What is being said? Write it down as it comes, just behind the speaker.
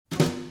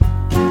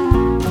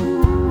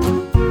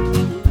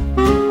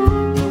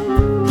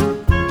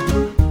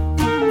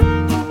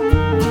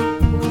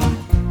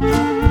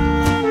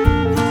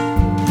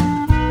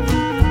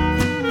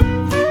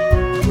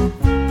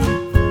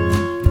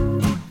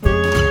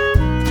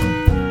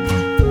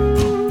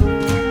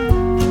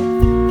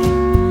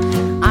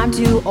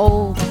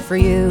for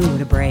you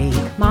to break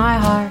my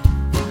heart.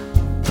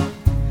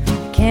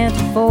 I can't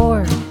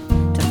afford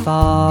to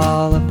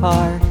fall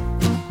apart.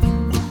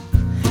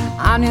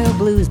 I knew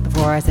blues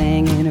before I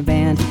sang in a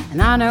band,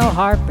 and I know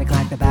heartbreak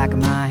like the back of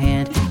my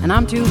hand. And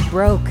I'm too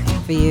broke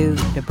for you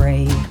to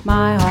break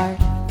my heart.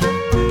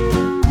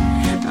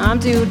 I'm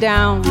too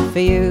down for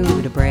you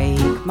to break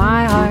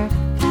my heart.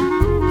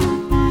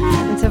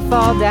 And to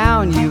fall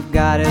down, you've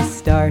gotta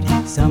start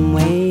some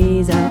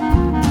ways up.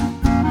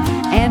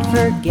 And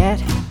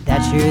forget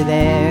that you're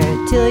there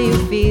till you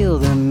feel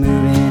the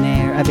moving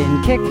air. I've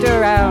been kicked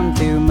around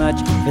too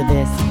much for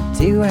this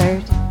to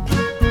hurt.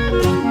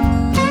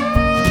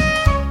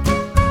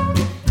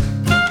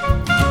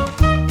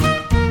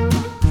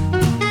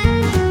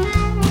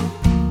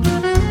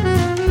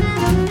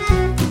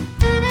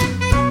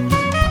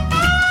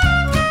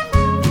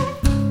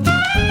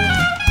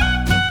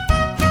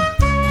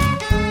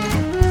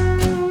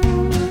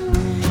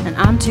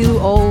 I'm too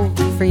old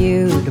for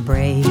you to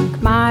break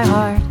my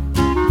heart.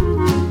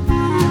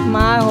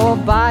 My whole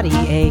body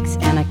aches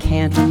and I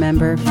can't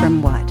remember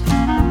from what.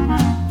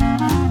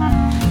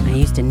 I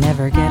used to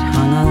never get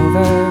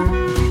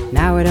hungover.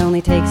 Now it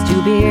only takes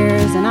 2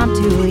 beers, and I'm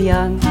too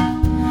young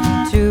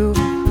to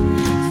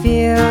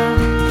feel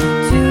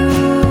too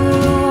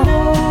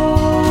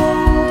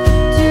old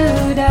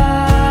to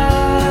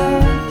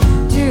die,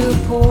 too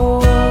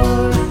poor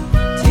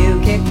to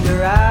kick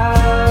around.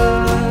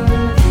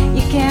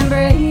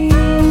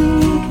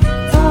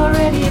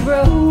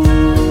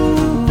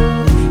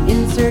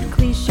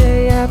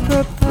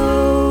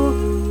 Apropos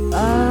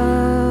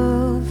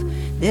of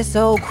this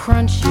old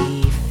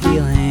crunchy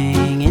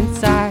feeling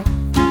inside,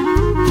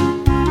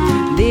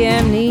 the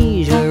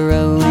amnesia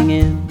rolling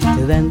in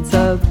to then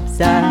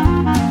subside.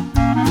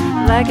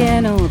 Like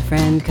an old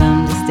friend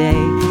come to stay,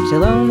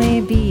 she'll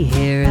only be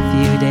here a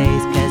few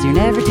days, 'cause you're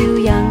never too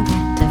young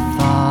to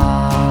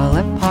fall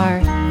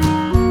apart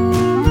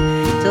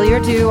till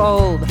you're too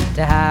old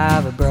to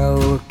have a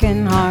broken